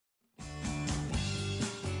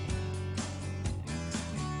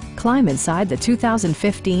climb inside the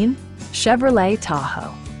 2015 Chevrolet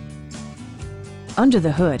Tahoe. Under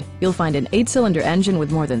the hood, you'll find an 8-cylinder engine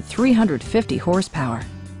with more than 350 horsepower.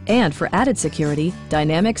 And for added security,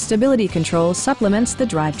 dynamic stability control supplements the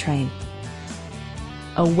drivetrain.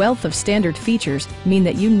 A wealth of standard features mean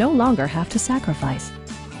that you no longer have to sacrifice,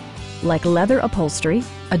 like leather upholstery,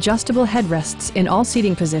 adjustable headrests in all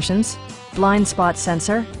seating positions, blind spot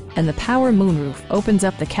sensor, and the power moonroof opens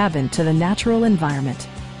up the cabin to the natural environment.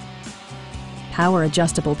 Power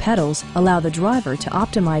adjustable pedals allow the driver to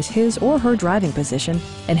optimize his or her driving position,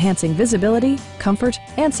 enhancing visibility, comfort,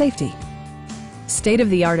 and safety.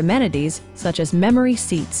 State-of-the-art amenities such as memory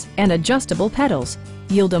seats and adjustable pedals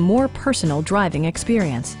yield a more personal driving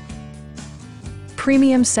experience.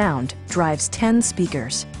 Premium sound drives 10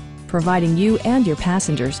 speakers, providing you and your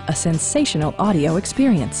passengers a sensational audio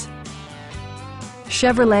experience.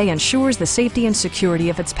 Chevrolet ensures the safety and security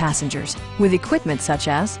of its passengers with equipment such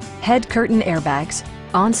as head curtain airbags,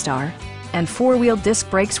 OnStar, and 4-wheel disc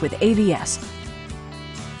brakes with ABS.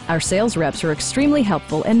 Our sales reps are extremely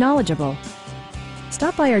helpful and knowledgeable.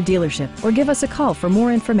 Stop by our dealership or give us a call for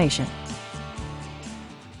more information.